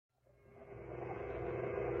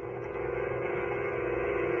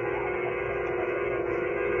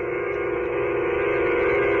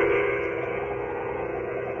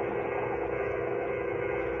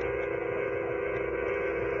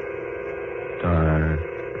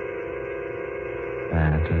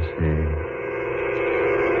fantasy.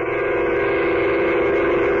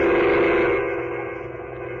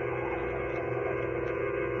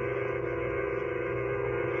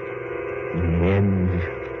 The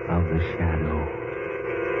edge of the shadow.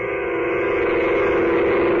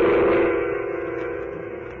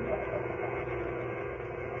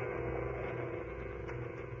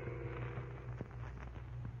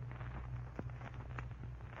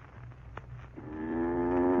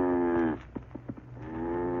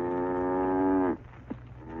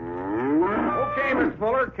 Okay, Mr.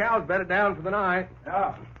 Fuller, cow's bedded down for the night.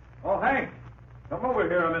 Yeah. Oh, Hank, come over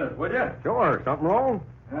here a minute, would you? Sure, something wrong?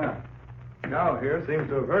 Yeah. Cow here seems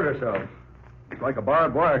to have hurt herself. It's like a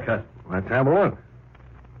barbed wire cut. Let's have a look.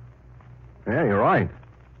 Yeah, you're right.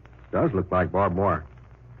 Does look like barbed wire.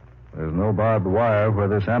 There's no barbed wire where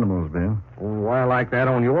this animal's been. A wire like that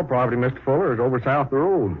on your property, Mr. Fuller, is over south the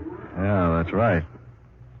road. Yeah, that's right.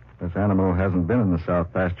 This animal hasn't been in the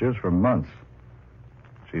south pastures for months.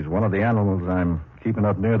 She's one of the animals I'm keeping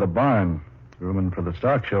up near the barn, grooming for the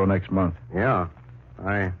stock show next month. Yeah,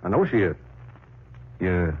 I know she is.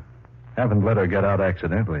 You haven't let her get out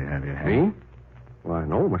accidentally, have you, Hank? Me? Why,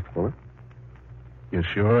 no, Mr. Fuller. You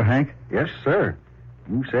sure, Hank? Yes, sir.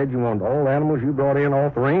 You said you wanted all animals you brought in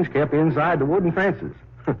off the range kept inside the wooden fences.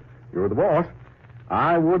 You're the boss.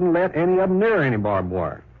 I wouldn't let any of them near any barbed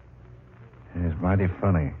wire. It's mighty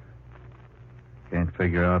funny. Can't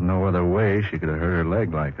figure out no other way she could have hurt her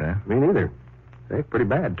leg like that. Me neither. They're pretty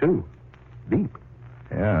bad, too. Deep.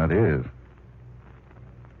 Yeah, it is.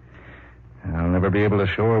 I'll never be able to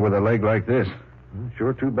show her with a leg like this.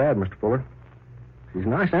 Sure too bad, Mr. Fuller. She's a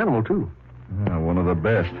nice animal, too. Yeah, one of the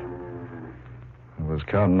best. I was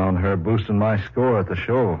counting on her boosting my score at the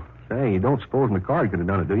show. Say, you don't suppose McCard could have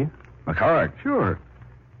done it, do you? McCarg? Sure.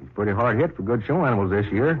 He's pretty hard hit for good show animals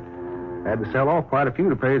this year. Had to sell off quite a few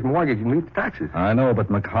to pay his mortgage and meet the taxes. I know, but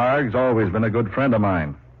McCarg's always been a good friend of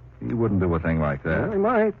mine. He wouldn't do a thing like that. Well, he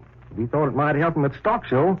might. If he thought it might help him at the stock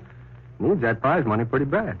show, needs that prize money pretty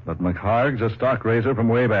bad. But McCarg's a stock raiser from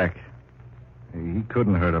way back. He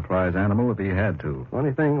couldn't hurt a prize animal if he had to.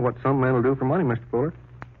 Funny thing, what some men will do for money, Mr. Fuller.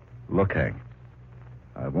 Look, Hank,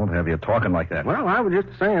 I won't have you talking like that. Well, I was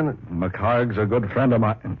just saying that... McCarg's a good friend of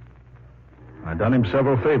mine. I've done him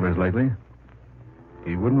several favors lately.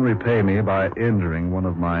 He wouldn't repay me by injuring one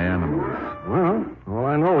of my animals. Well, all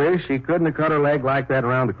I know is she couldn't have cut her leg like that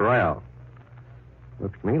around the corral.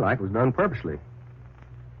 Looks to me like it was done purposely.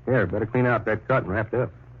 Here, better clean out that cut and wrap it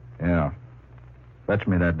up. Yeah. Fetch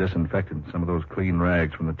me that disinfectant, some of those clean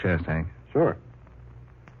rags from the chest, Hank. Sure.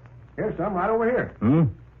 Here's some right over here. In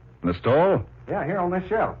the stall? Yeah, here on this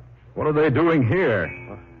shelf. What are they doing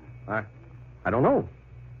here? I don't know.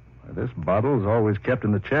 This bottle's always kept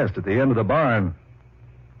in the chest at the end of the barn.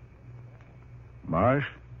 Marsh,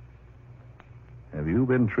 have you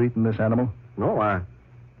been treating this animal? No, I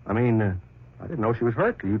didn't know she was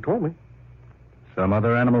hurt till you told me. Some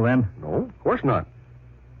other animal, then? No, of course not.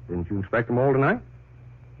 Didn't you inspect them all tonight?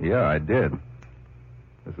 Yeah, I did.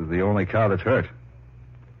 This is the only cow that's hurt.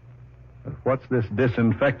 But what's this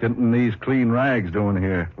disinfectant and these clean rags doing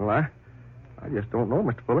here? Well, I just don't know,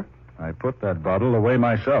 Mr. Fuller. I put that bottle away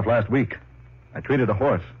myself last week. I treated a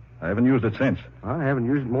horse. I haven't used it since. I haven't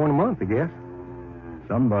used it more than a month, I guess.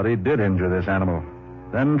 Somebody did injure this animal,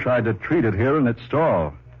 then tried to treat it here in its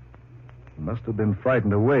stall. He must have been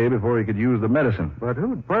frightened away before he could use the medicine. But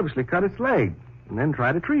who'd purposely cut its leg and then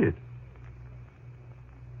try to treat it?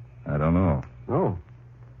 I don't know. No,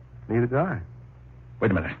 neither do I.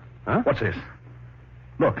 Wait a minute. Huh? What's this?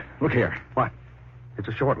 Look here. What? It's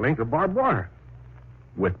a short length of barbed wire.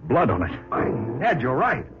 With blood on it. By Ned, you're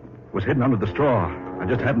right. It was hidden under the straw. I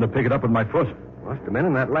just happened to pick it up with my foot. Must have been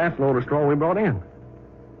in that last load of straw we brought in.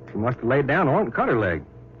 She must have laid down on it and cut her leg.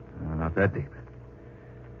 Not that deep.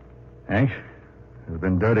 Hank, there's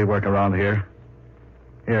been dirty work around here.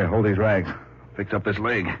 Here, hold these rags. Fix up this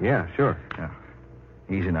leg. Yeah, sure. Yeah.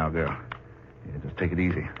 Easy now, girl. Yeah, just take it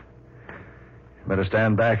easy. Better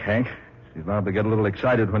stand back, Hank. She's liable to get a little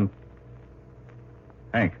excited when...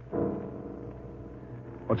 Hank.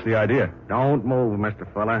 What's the idea? Don't move, Mr.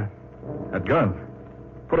 Fuller. That gun.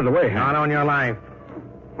 Put it away, Hank. Not on your life.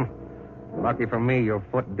 Lucky for me, your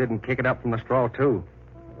foot didn't kick it up from the straw, too.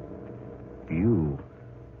 You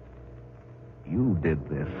did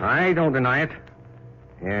this. I don't deny it.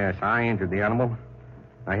 Yes, I injured the animal.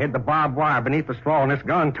 I hid the barbed wire beneath the straw in this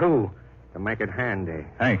gun, too, to make it handy.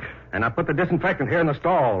 Hank. And I put the disinfectant here in the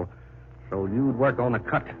stall, so you'd work on the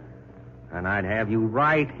cut. And I'd have you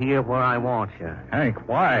right here where I want you. Hank,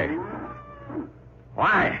 why?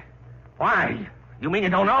 Why? Why? You mean you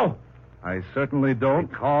don't know? I certainly don't.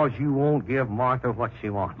 Because you won't give Martha what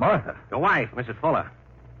she wants. Martha? Your wife, Mrs. Fuller.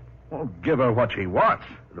 Well, give her what she wants.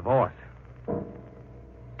 Divorce.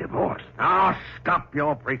 Divorce? Now, stop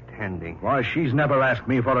your pretending. Why, she's never asked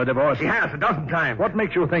me for a divorce. She has a dozen times. What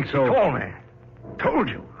makes you think so? She told me. Told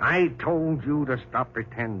you. I told you to stop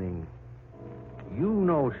pretending. You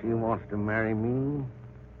know she wants to marry me.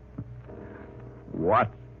 What?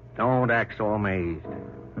 Don't act so amazed.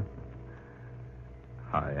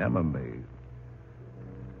 I am amazed.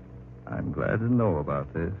 I'm glad to know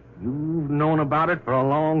about this. You've known about it for a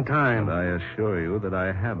long time. But I assure you that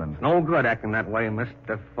I haven't. No good acting that way,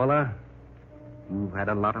 Mr. Fuller. You've had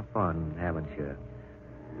a lot of fun, haven't you?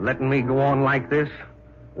 Letting me go on like this,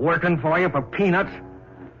 working for you for peanuts,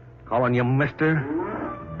 calling you mister,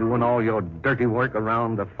 doing all your dirty work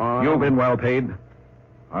around the farm. You've been well paid.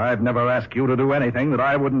 I've never asked you to do anything that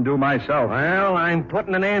I wouldn't do myself. Well, I'm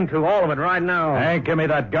putting an end to all of it right now. Hank, give me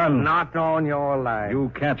that gun. Not on your life.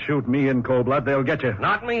 You can't shoot me in cold blood. They'll get you.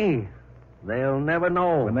 Not me. They'll never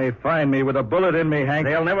know. When they find me with a bullet in me, Hank.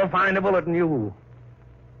 They'll never find a bullet in you.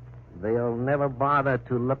 They'll never bother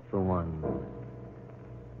to look for one.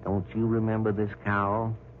 Don't you remember this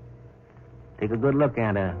cow? Take a good look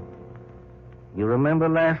at her. You remember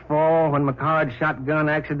last fall when McCard's shotgun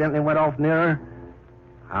accidentally went off near her?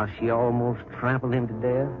 How she almost trampled him to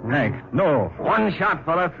death? Hank, no. One shot,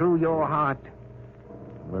 fella, through your heart.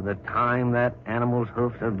 By the time that animal's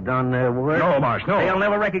hoofs have done their work... No, Marsh, no. They'll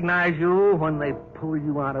never recognize you when they pull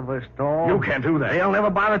you out of her stall. You can't do that. They'll never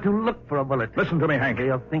bother to look for a bullet. Listen to me, Hank.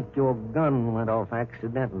 They'll think your gun went off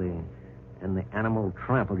accidentally, and the animal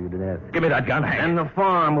trampled you to death. Give me that gun, Hank. And the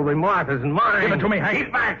farm will be Martha's and mine. Give it to me, Hank.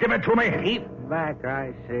 Keep back. Give it to me. Keep back,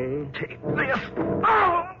 I say. Take this.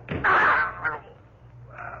 Oh!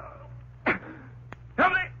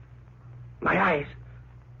 Help me! My eyes.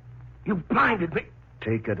 You blinded me.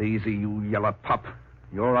 Take it easy, you yellow pup.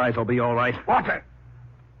 Your eyes will be all right. Water.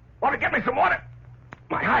 Water, get me some water.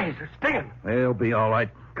 My eyes are stinging. They'll be all right.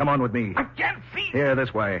 Come on with me. I can't see. Here,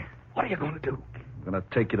 this way. What are you going to do? I'm going to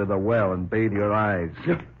take you to the well and bathe your eyes.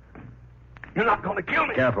 You're not going to kill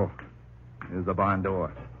me. Careful. Here's the barn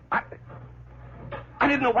door. I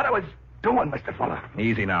didn't know what I was doing, Mr. Fuller.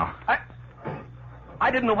 Easy now. I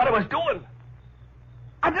didn't know what I was doing.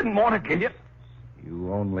 I didn't want to kill you.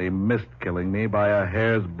 You only missed killing me by a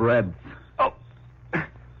hair's breadth. Oh,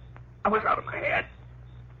 I was out of my head.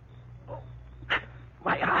 Oh,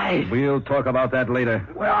 my eyes. We'll talk about that later.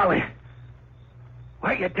 Where are we?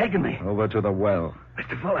 Where are you taking me? Over to the well.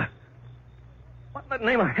 Mr. Fuller, what in the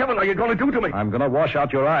name of heaven are you going to do to me? I'm going to wash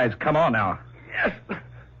out your eyes. Come on now. Yes.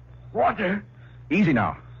 Water. Easy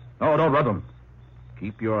now. No, don't rub them.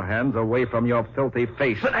 Keep your hands away from your filthy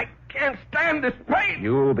face. But I can't stand this pain.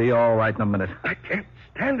 You'll be all right in a minute. I can't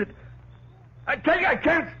stand it. I tell you, I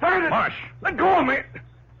can't stand it. Marsh. Let go of me.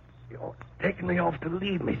 You're taking me off to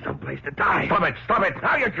leave me someplace to die. Stop it. Stop it.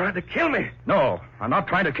 Now you're trying to kill me. No, I'm not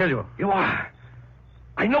trying to kill you. You are.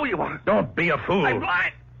 I know you are. Don't be a fool. I'm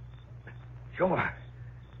blind.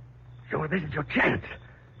 Sure, this is your chance.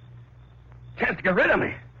 Chance to get rid of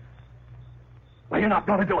me. Well, you're not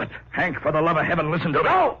going to do it. Hank, for the love of heaven, listen to me.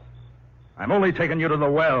 No! I'm only taking you to the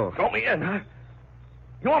well. Throw me in, huh?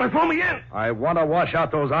 You want to throw me in? I want to wash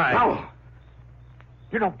out those eyes. No.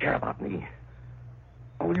 You don't care about me.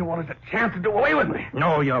 All you want is a chance to do away with me.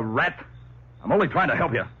 No, you rat. I'm only trying to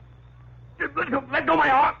help you. Let go my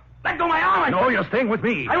arm. Let go my arm. No, you're staying with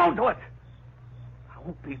me. I won't do it. I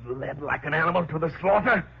won't be led like an animal to the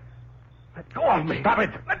slaughter. Let go of me. Stop it.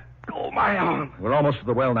 Let go of my arm. We're almost to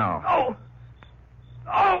the well now. Oh.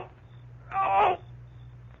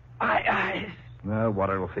 My eyes.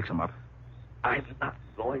 Water will fix them up. I'm not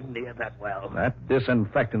going near that well. That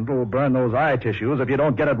disinfectant will burn those eye tissues if you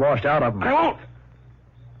don't get it washed out of them. I won't.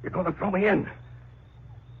 You're going to throw me in.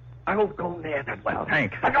 I won't go near that well.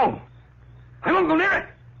 Hank. I won't go near it.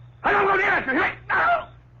 I won't go near it. You hear me? No.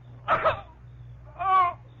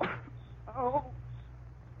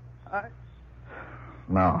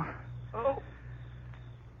 Now,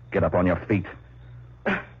 get up on your feet.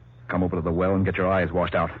 Come over to the well and get your eyes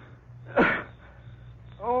washed out.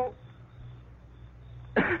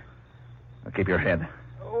 Now keep your head.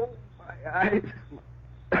 My eyes.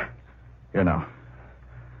 Here now.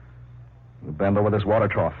 You bend over this water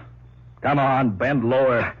trough. Come on, bend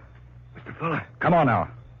lower. Mr. Fuller. Come on now.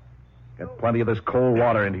 Get plenty of this cold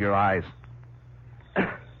water into your eyes.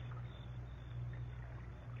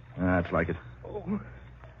 That's like it.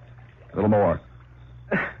 A little more.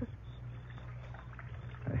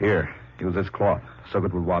 Here, use this cloth. Soak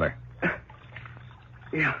it with water.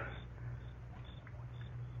 Yeah.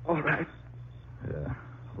 All right. Yeah.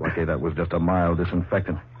 Lucky that was just a mild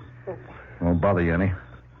disinfectant. Won't bother you any.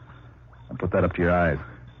 I'll put that up to your eyes.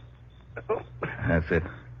 That's it.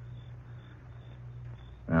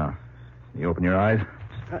 Now, you open your eyes?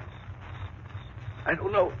 I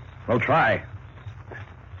don't know. Well, try.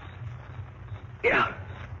 Yeah.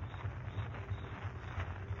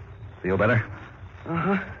 Feel better?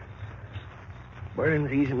 Uh-huh.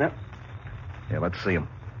 Burning's easing up. Yeah, let's see him.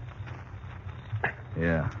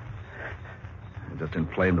 Yeah. It just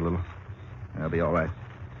inflamed a little. That'll be all right.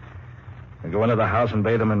 We'll go into the house and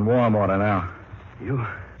bathe him in warm water now. You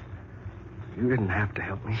didn't have to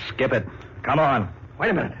help me. Skip it. Come on. Wait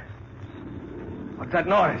a minute. What's that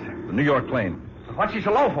noise? The New York plane. What's she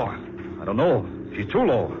so low for? I don't know. She's too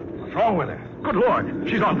low. What's wrong with her? Good Lord.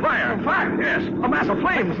 She's on fire. On fire? Yes. A mass of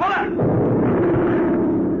flames. Mother!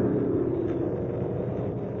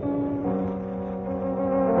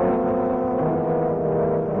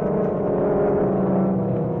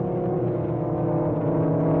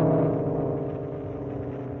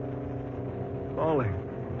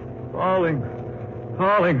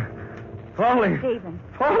 Falling. Stephen.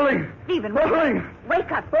 Falling. Stephen. Falling.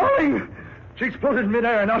 Wake up. Falling. She exploded in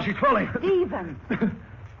midair, and now she's falling. Stephen.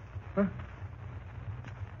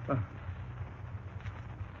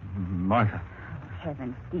 Martha.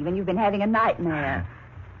 Heavens, Stephen, you've been having a nightmare.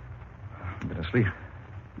 I've been asleep.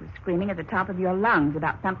 You're screaming at the top of your lungs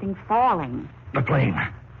about something falling. The plane.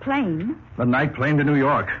 Plane? The night plane to New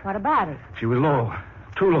York. What about it? She was low.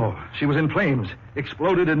 Too low. She was in flames.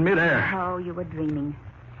 Exploded in midair. Oh, you were dreaming.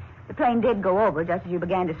 The plane did go over just as you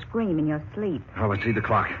began to scream in your sleep. Oh, let's see the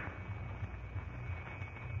clock.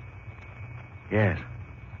 Yes.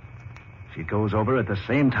 She goes over at the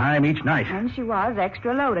same time each night. And she was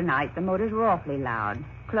extra low tonight. The motors were awfully loud.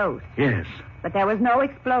 Close. Yes. But there was no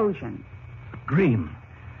explosion. Dream.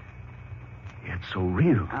 Yet so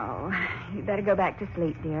real. Oh, you better go back to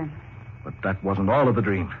sleep, dear. But that wasn't all of the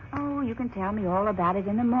dream. Oh, you can tell me all about it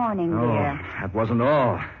in the morning, Oh, dear. that wasn't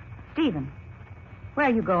all. Stephen, where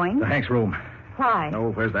are you going? To Hank's room. Why?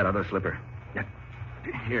 No, where's that other slipper?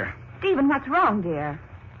 Here. Stephen, what's wrong, dear?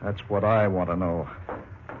 That's what I want to know.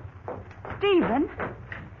 Stephen?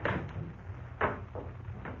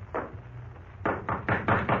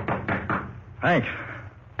 Hank.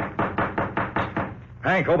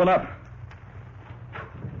 Hank, open up.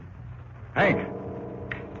 Hank.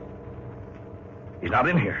 He's not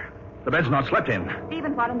in here. The bed's not slept in.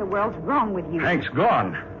 Stephen, what in the world's wrong with you? Hank's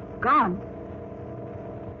gone. Gone?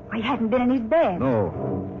 Why, he hasn't been in his bed.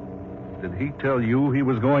 No. Did he tell you he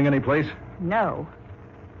was going anyplace? No.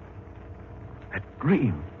 That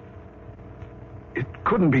dream. It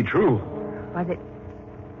couldn't be true. Was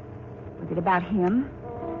it about him?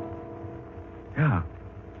 Yeah.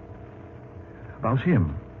 About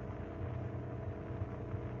him.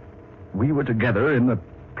 We were together in the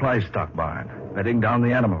prize stock barn, bedding down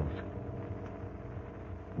the animals.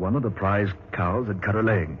 One of the prize cows had cut her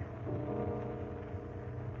leg.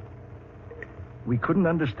 We couldn't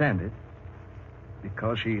understand it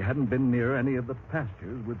because she hadn't been near any of the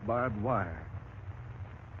pastures with barbed wire.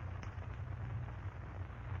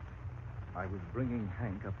 I was bringing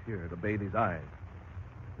Hank up here to bathe his eyes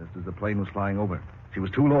just as the plane was flying over. She was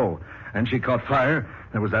too low, and she caught fire.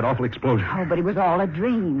 There was that awful explosion. Oh, but it was all a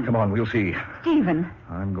dream. Come on, we'll see. Stephen.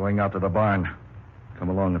 I'm going out to the barn. Come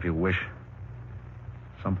along if you wish.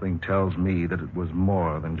 Something tells me that it was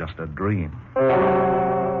more than just a dream.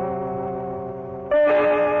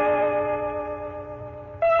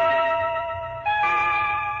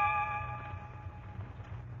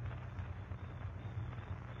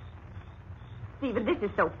 Stephen, this is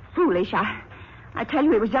so foolish. I tell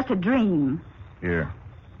you, it was just a dream. Here.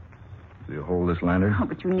 Do you hold this lantern? Oh,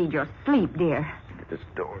 but you need your sleep, dear. Get this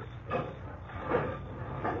door.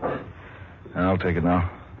 I'll take it now.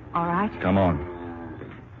 All right. Come on.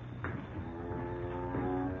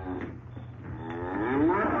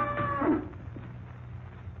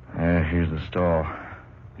 Here's the stall.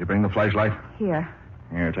 You bring the flashlight? Here.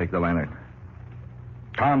 Here, take the lantern.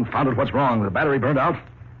 Confound it, what's wrong? The battery burned out?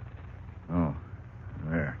 Oh,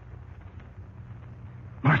 there.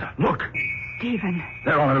 Martha, look. Stephen.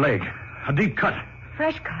 There on her leg. A deep cut.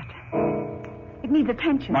 Fresh cut. It needs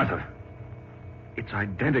attention. Martha, it's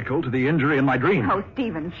identical to the injury in my dream. Oh,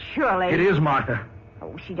 Stephen, surely. It is, Martha.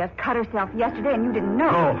 Oh, she just cut herself yesterday and you didn't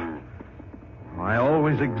know. Oh. I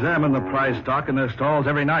always examine the prize stock in their stalls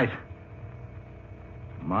every night.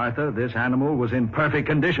 Martha, this animal was in perfect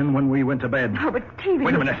condition when we went to bed. Oh, but Stephen...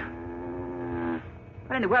 Wait a minute.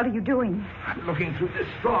 What in the world are you doing? I'm looking through this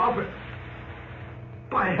straw, but...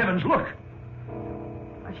 By heavens, look.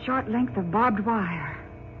 A short length of barbed wire.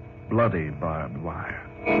 Bloody barbed wire.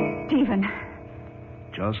 Stephen.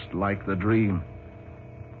 Just like the dream.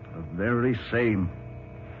 The very same.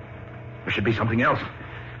 There should be something else.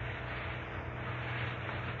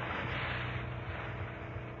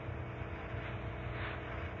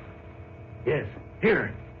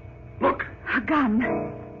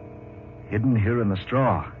 Hidden here in the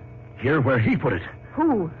straw. Here where he put it.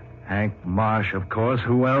 Who? Hank Marsh, of course.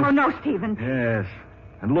 Who else? Oh, no, Stephen. Yes.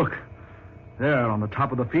 And look. There on the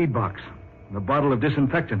top of the feed box. The bottle of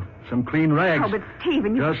disinfectant. Some clean rags. Oh, but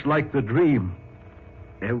Stephen, you... Just like the dream.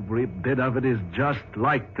 Every bit of it is just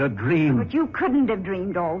like the dream. But you couldn't have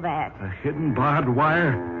dreamed all that. The hidden barbed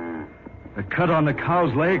wire. The cut on the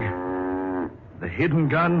cow's leg. The hidden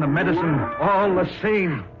gun, the medicine, all the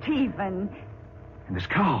same. Stephen. And this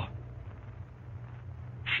cow.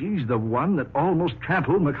 She's the one that almost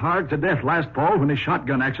trampled McHarg to death last fall when his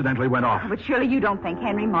shotgun accidentally went off. But surely you don't think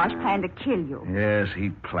Henry Marsh planned to kill you. Yes, he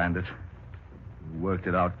planned it. He worked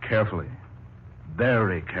it out carefully.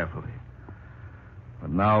 Very carefully. But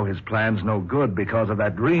now his plan's no good because of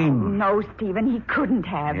that dream. No, Stephen, he couldn't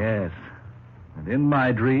have. Yes. And in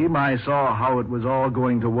my dream, I saw how it was all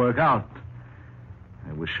going to work out.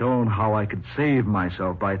 I was shown how I could save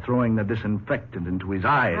myself by throwing the disinfectant into his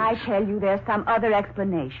eyes. I tell you, there's some other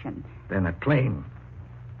explanation. Then that plane.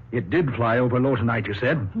 It did fly over low tonight, you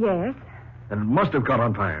said? Yes. Then it must have caught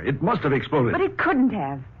on fire. It must have exploded. But it couldn't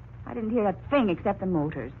have. I didn't hear a thing except the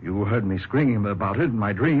motors. You heard me screaming about it in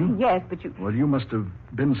my dream. Yes, but you... Well, you must have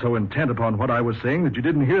been so intent upon what I was saying that you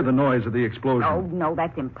didn't hear the noise of the explosion. Oh, no,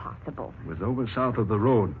 that's impossible. It was over south of the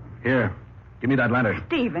road. Here, give me that lantern.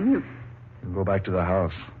 Stephen, you... You go back to the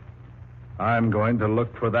house. I'm going to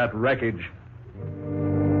look for that wreckage.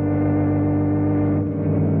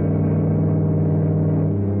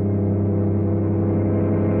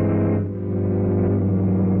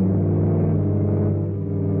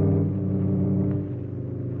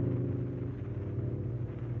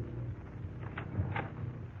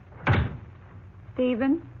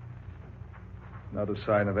 Stephen? Not a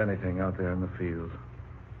sign of anything out there in the field.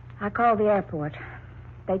 I called the airport.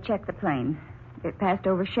 They checked the plane. It passed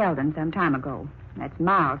over Sheldon some time ago. That's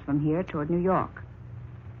miles from here toward New York.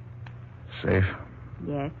 Safe?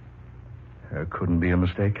 Yes. There couldn't be a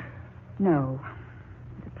mistake? No.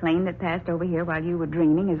 The plane that passed over here while you were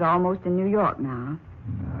dreaming is almost in New York now.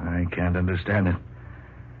 I can't understand it.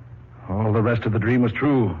 All the rest of the dream was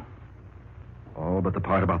true. All but the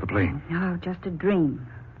part about the plane. Oh, just a dream.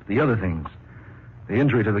 The other things. The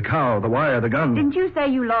injury to the cow, the wire, the gun. Didn't you say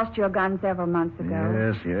you lost your gun several months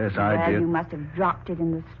ago? Yes, I well, did. You must have dropped it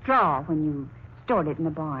in the straw when you stored it in the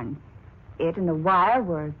barn. It and the wire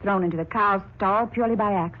were thrown into the cow's stall purely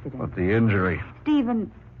by accident. But the injury. Stephen,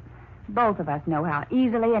 both of us know how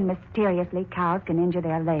easily and mysteriously cows can injure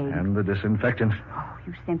their legs. And the disinfectant. Oh,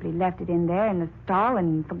 you simply left it in there in the stall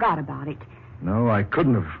and forgot about it. No, I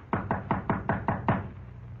couldn't have.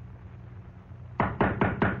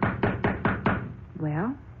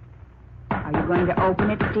 Well, are you going to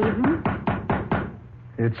open it, Stephen?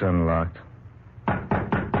 It's unlocked.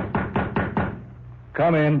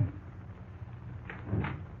 Come in.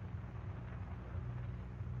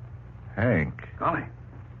 Hank. Golly.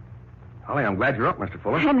 Golly, I'm glad you're up, Mr.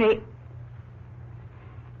 Fuller. Henry,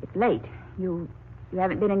 it's late. You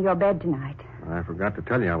haven't been in your bed tonight. I forgot to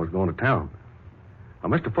tell you I was going to town.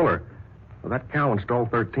 Mr. Fuller, that cow in stall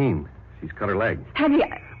 13, she's cut her leg. Henry,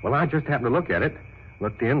 Well, I just happened to look at it.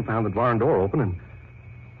 Looked in, found the barn door open, and...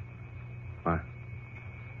 Why?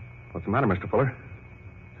 What's the matter, Mr. Fuller?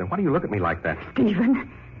 Say, why do you look at me like that? Stephen.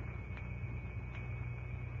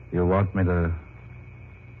 You want me to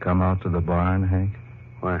come out to the barn, Hank?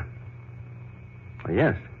 Why,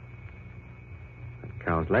 yes. That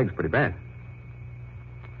cow's leg's pretty bad.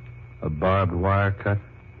 A barbed wire cut?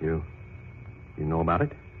 You know about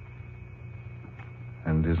it?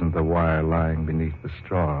 And isn't the wire lying beneath the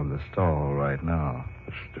straw of the stall right now?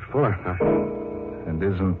 Mr. Fuller, And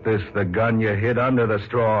isn't this the gun you hid under the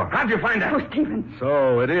straw? how'd you find that? Oh, Stephen.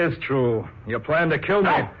 So it is true. You plan to kill me.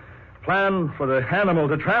 No. Plan for the animal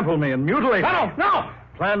to trample me and mutilate me. No!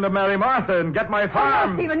 Plan to marry Martha and get my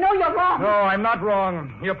farm. No, Stephen, no, you're wrong. No, I'm not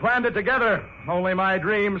wrong. You planned it together. Only my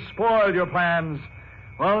dreams spoiled your plans.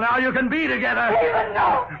 Well, now you can be together. Stephen,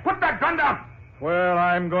 no! Put that gun down! Well,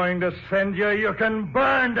 I'm going to send you. You can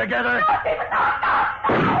burn together. No, Stephen, no!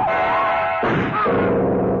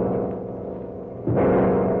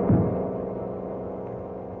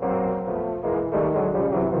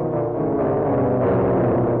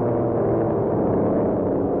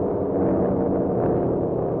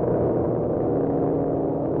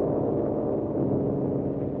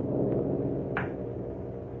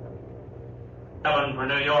 For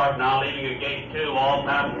New York, now leaving at gate 2. All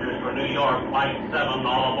passengers for New York, flight 7,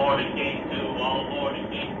 all aboard at gate 2. All aboard at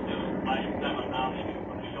gate 2. Flight 7, now leaving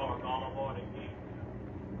for New York, all aboard at gate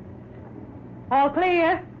 2. All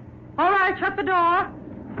clear. All right, shut the door.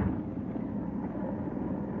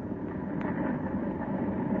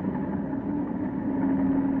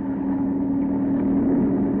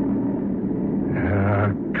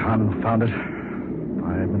 Confound it.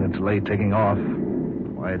 5 minutes late taking off.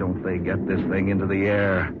 Why don't they get this thing into the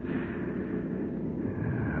air?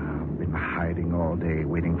 I've been hiding all day,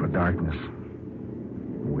 waiting for darkness.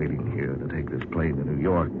 Waiting here to take this plane to New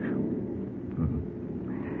York.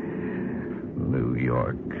 New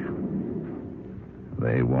York.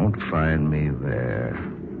 They won't find me there.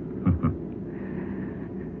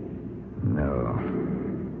 No.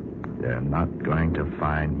 They're not going to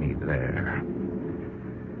find me there.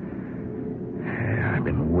 I've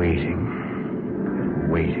been waiting.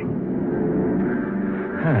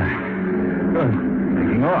 Good.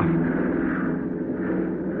 Taking off.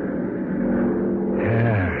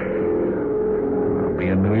 Yeah. I'll be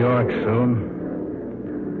in New York soon.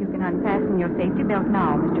 You can unfasten your safety belt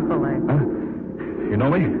now, Mr. Fuller. Huh? You know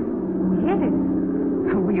me? Yes.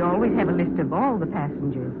 We always have a list of all the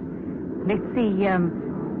passengers. Let's see,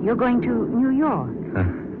 you're going to New York.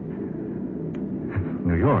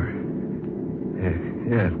 New York?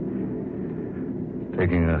 Yes.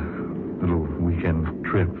 Taking a little weekend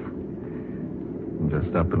trip.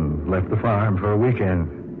 Just up and left the farm for a weekend.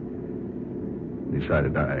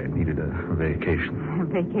 Decided I needed a vacation.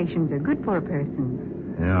 Vacations are good for a person.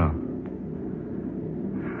 Yeah.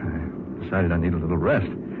 I decided I needed a little rest.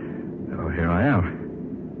 So here I am.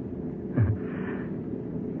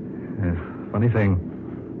 Funny thing,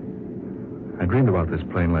 I dreamed about this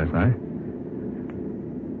plane last night.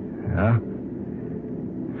 Yeah?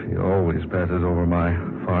 She always passes over my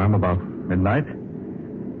farm about midnight.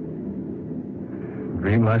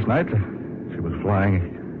 Dreamed last night she was flying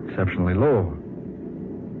exceptionally low.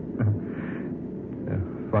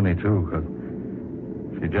 Funny, too, because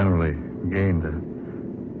she generally gained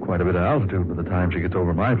quite a bit of altitude by the time she gets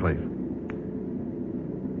over my place.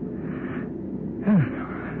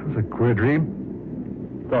 It was a queer dream.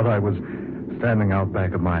 Thought I was standing out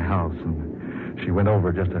back of my house, and she went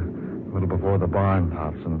over just a little before the barn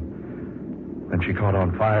tops, and then she caught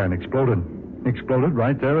on fire and exploded. Exploded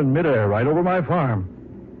right there in midair, right over my farm.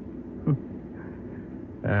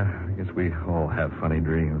 I guess we all have funny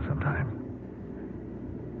dreams sometimes.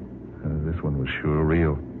 This one was sure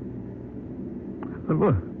real. But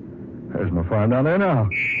look, there's my farm down there now.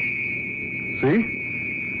 See?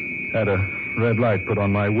 Had a red light put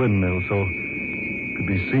on my windmill so it could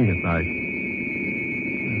be seen at night.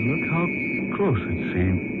 And look how close it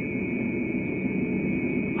seemed.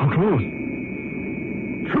 How close?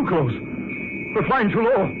 Too close. We're flying too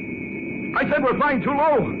low. I said we're flying too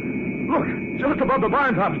low. Look, just above the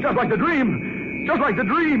barn tops, just like the dream. Just like the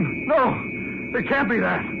dream. No, it can't be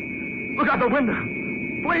that. Look out the window.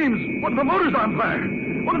 Flames. What if the motor's on fire?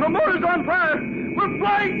 What if the motor's on fire? We're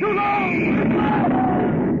flying too low!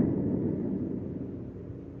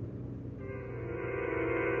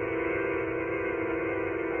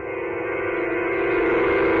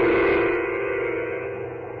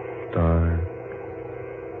 Dark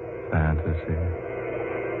fantasy.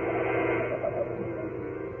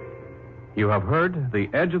 You have heard The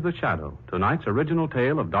Edge of the Shadow, tonight's original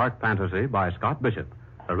tale of dark fantasy by Scott Bishop,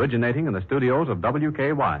 originating in the studios of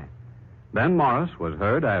WKY. Ben Morris was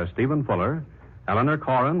heard as Stephen Fuller, Eleanor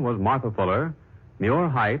Corrin was Martha Fuller, Muir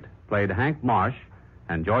Height played Hank Marsh,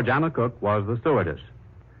 and Georgiana Cook was the stewardess.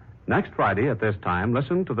 Next Friday at this time,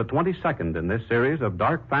 listen to the 22nd in this series of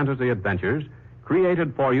dark fantasy adventures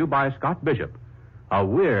created for you by Scott Bishop, a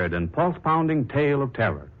weird and pulse-pounding tale of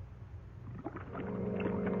terror.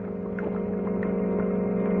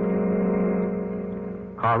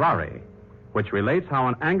 Carrari, which relates how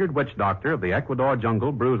an angered witch doctor of the Ecuador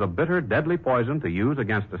jungle brews a bitter, deadly poison to use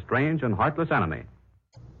against a strange and heartless enemy.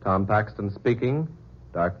 Tom Paxton speaking.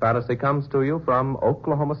 Dark Fantasy comes to you from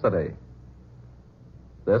Oklahoma City.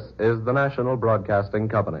 This is the National Broadcasting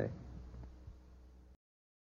Company.